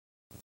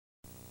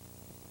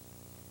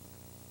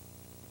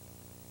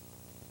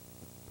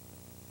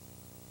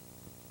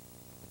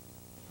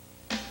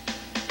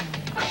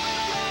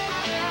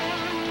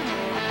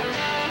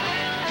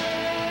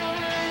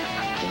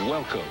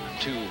Welcome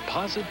to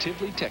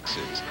Positively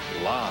Texas,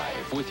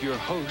 live with your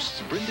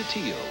hosts Brenda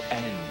Teal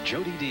and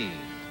Jody Dean.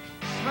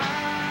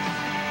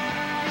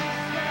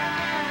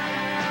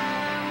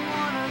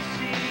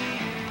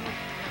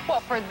 Well,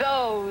 for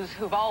those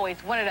who've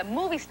always wanted a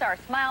movie star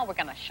smile, we're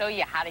going to show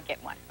you how to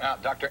get one. Now,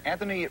 Dr.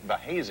 Anthony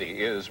Bahese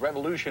is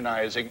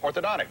revolutionizing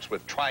orthodontics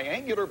with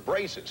triangular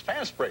braces,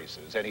 fast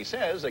braces, and he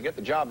says they get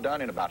the job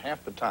done in about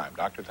half the time.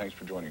 Doctor, thanks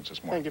for joining us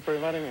this morning. Thank you for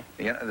inviting me.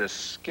 You know, the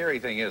scary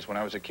thing is, when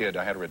I was a kid,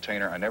 I had a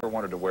retainer. I never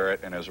wanted to wear it,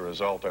 and as a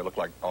result, I looked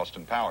like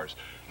Austin Powers.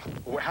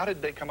 How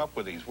did they come up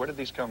with these? Where did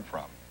these come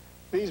from?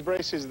 These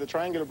braces, the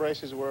triangular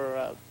braces,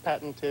 were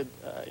patented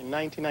in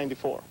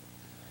 1994.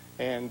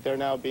 And they're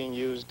now being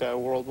used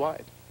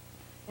worldwide.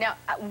 Now,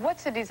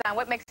 what's the design?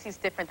 What makes these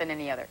different than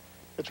any other?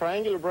 The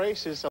triangular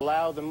braces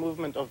allow the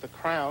movement of the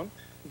crown,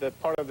 the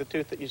part of the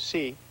tooth that you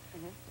see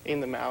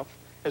in the mouth,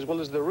 as well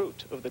as the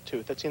root of the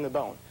tooth that's in the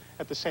bone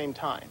at the same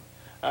time.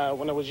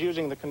 When I was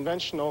using the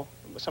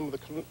some of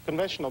the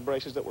conventional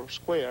braces that were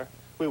square,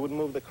 we would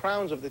move the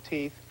crowns of the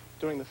teeth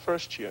during the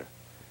first year.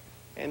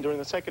 And during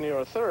the second year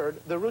or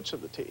third, the roots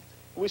of the teeth.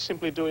 We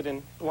simply do it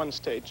in one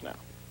stage now.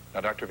 Now,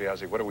 Dr.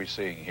 Bahese, what are we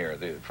seeing here?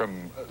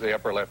 From the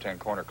upper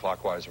left-hand corner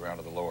clockwise around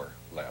to the lower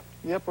left.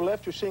 The upper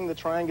left, you're seeing the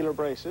triangular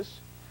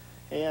braces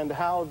and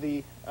how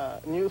the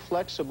new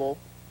flexible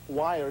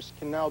wires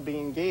can now be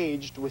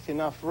engaged with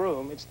enough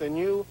room. It's the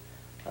new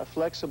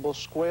flexible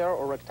square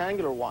or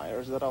rectangular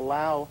wires that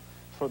allow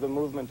for the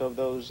movement of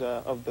those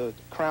of the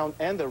crown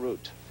and the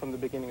root from the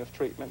beginning of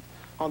treatment.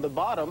 On the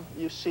bottom,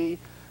 you see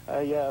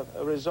a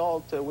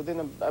result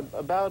within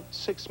about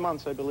 6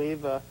 months, I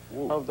believe,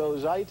 of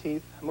those eye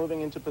teeth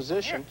moving into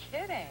position.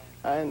 You're kidding.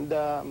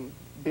 And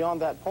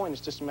beyond that point,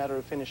 it's just a matter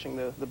of finishing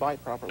the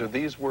bite properly. Do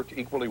these work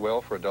equally well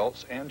for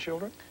adults and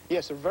children?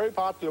 Yes, they're very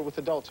popular with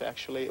adults,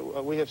 actually.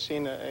 We have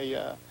seen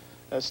a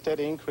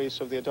steady increase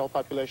of the adult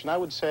population. I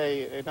would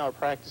say in our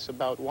practice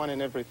about 1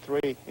 in every 3,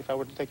 if I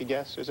were to take a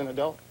guess, is an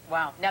adult.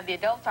 Wow. Now, the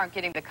adults aren't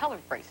getting the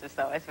colored braces,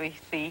 though, as we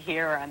see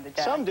here on the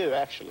desk. Some do,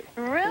 actually.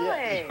 Really?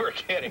 Yes. You're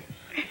kidding.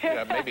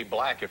 Yeah, maybe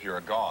black if you're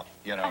a goth,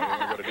 you know, you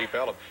want to go to deep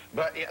element.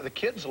 But yeah, the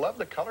kids love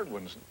the colored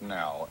ones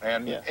now.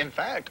 And yes. In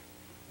fact,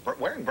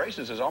 wearing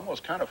braces is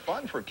almost kind of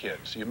fun for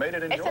kids. You made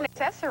it enjoyable. It's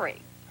an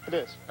accessory. It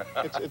is.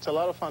 It's a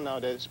lot of fun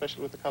nowadays,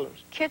 especially with the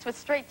colors. Kids with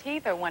straight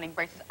teeth are wanting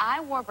braces.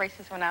 I wore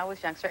braces when I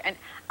was youngster, and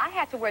I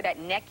had to wear that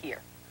neck ear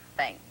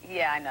thing.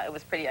 Yeah, I know. It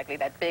was pretty ugly,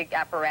 that big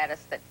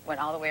apparatus that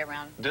went all the way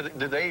around. Do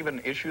they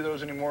even issue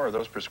those anymore? Are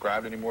those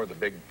prescribed anymore, the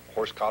big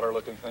horse collar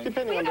looking thing?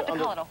 We have to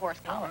call it a horse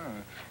collar.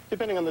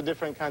 Depending on the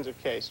different kinds of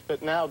case.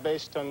 But now,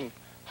 based on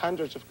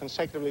hundreds of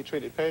consecutively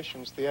treated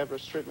patients, the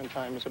average treatment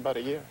time is about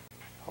a year,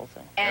 the whole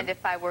thing. And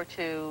if I were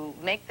to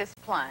make this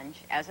plunge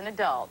as an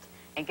adult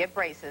and get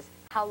braces,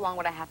 how long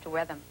would I have to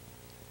wear them?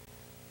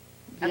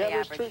 The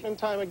average treatment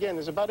time, again,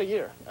 is about a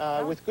year.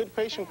 With good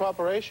patient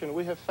cooperation,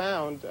 we have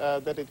found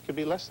that it could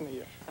be less than a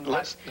year.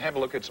 Let's have a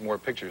look at some more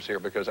pictures here,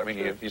 because, I mean,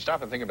 sure. if you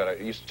stop and think about it,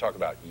 you used to talk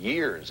about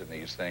years in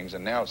these things,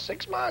 and now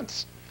 6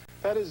 months.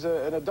 That is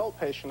an adult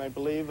patient, I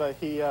believe.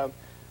 He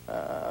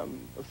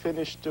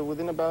finished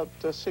within about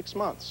 6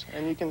 months.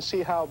 And you can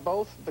see how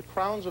both the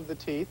crowns of the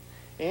teeth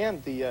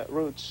and the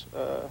roots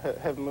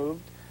have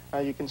moved.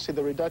 You can see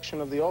the reduction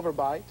of the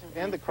overbite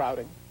and the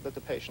crowding that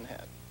the patient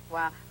had.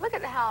 Wow. Look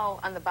at how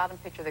on the bottom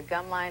picture the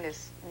gum line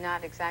is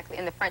not exactly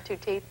in the front 2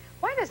 teeth.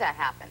 Why does that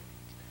happen?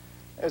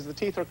 As the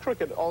teeth are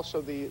crooked,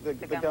 also the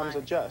gums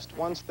adjust.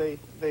 Once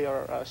they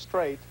are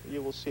straight,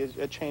 you will see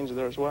a change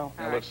there as well.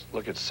 Now let's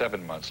look at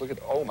 7 months. Look at,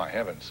 oh my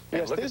heavens.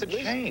 Yes, look at the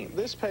change.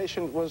 This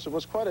patient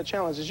was quite a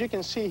challenge. As you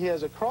can see, he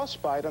has a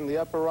crossbite on the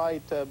upper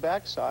right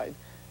backside.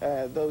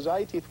 Those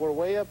eye teeth were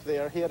way up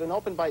there. He had an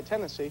open bite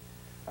tendency.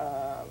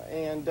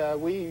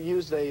 We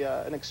used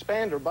an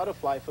expander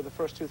butterfly for the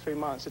first 2-3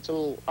 months. It's a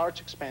little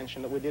arch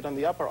expansion that we did on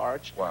the upper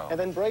arch. Wow. And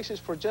then braces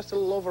for just a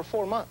little over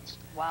 4 months.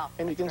 Wow.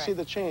 And you can see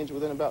the change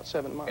within about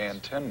 7 months.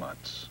 And 10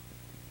 months.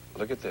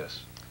 Look at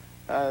this.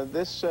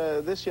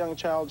 This young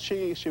child,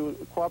 she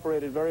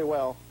cooperated very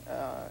well.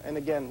 And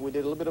again, we did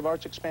a little bit of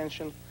arch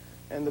expansion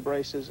and the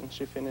braces, and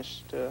she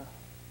finished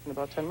in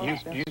about 10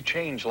 months. You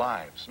change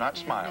lives, not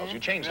smiles. You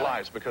change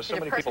lives because so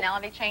many people...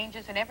 personality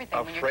changes and everything.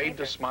 Afraid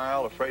to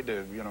smile, afraid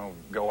to, you know,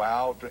 go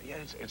out. Yeah,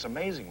 it's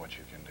amazing what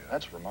you can do.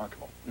 That's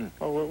remarkable.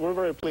 Well, we're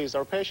very pleased.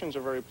 Our patients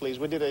are very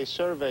pleased. We did a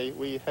survey.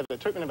 We had a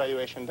treatment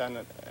evaluation done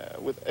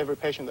with every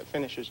patient that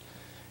finishes.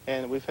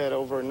 And we've had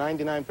over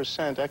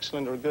 99%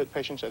 excellent or good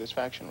patient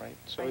satisfaction rate.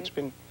 So it's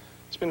been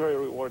very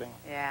rewarding.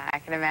 Yeah, I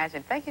can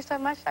imagine. Thank you so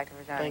much, Doctor,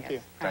 for joining us. Thank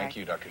you. Thank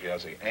you, Dr.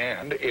 Bahese.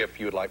 And if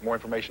you'd like more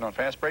information on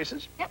fast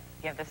braces,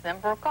 give this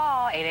number a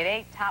call,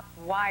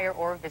 888-TOP-WIRE,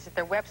 or visit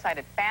their website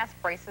at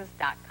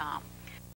fastbraces.com.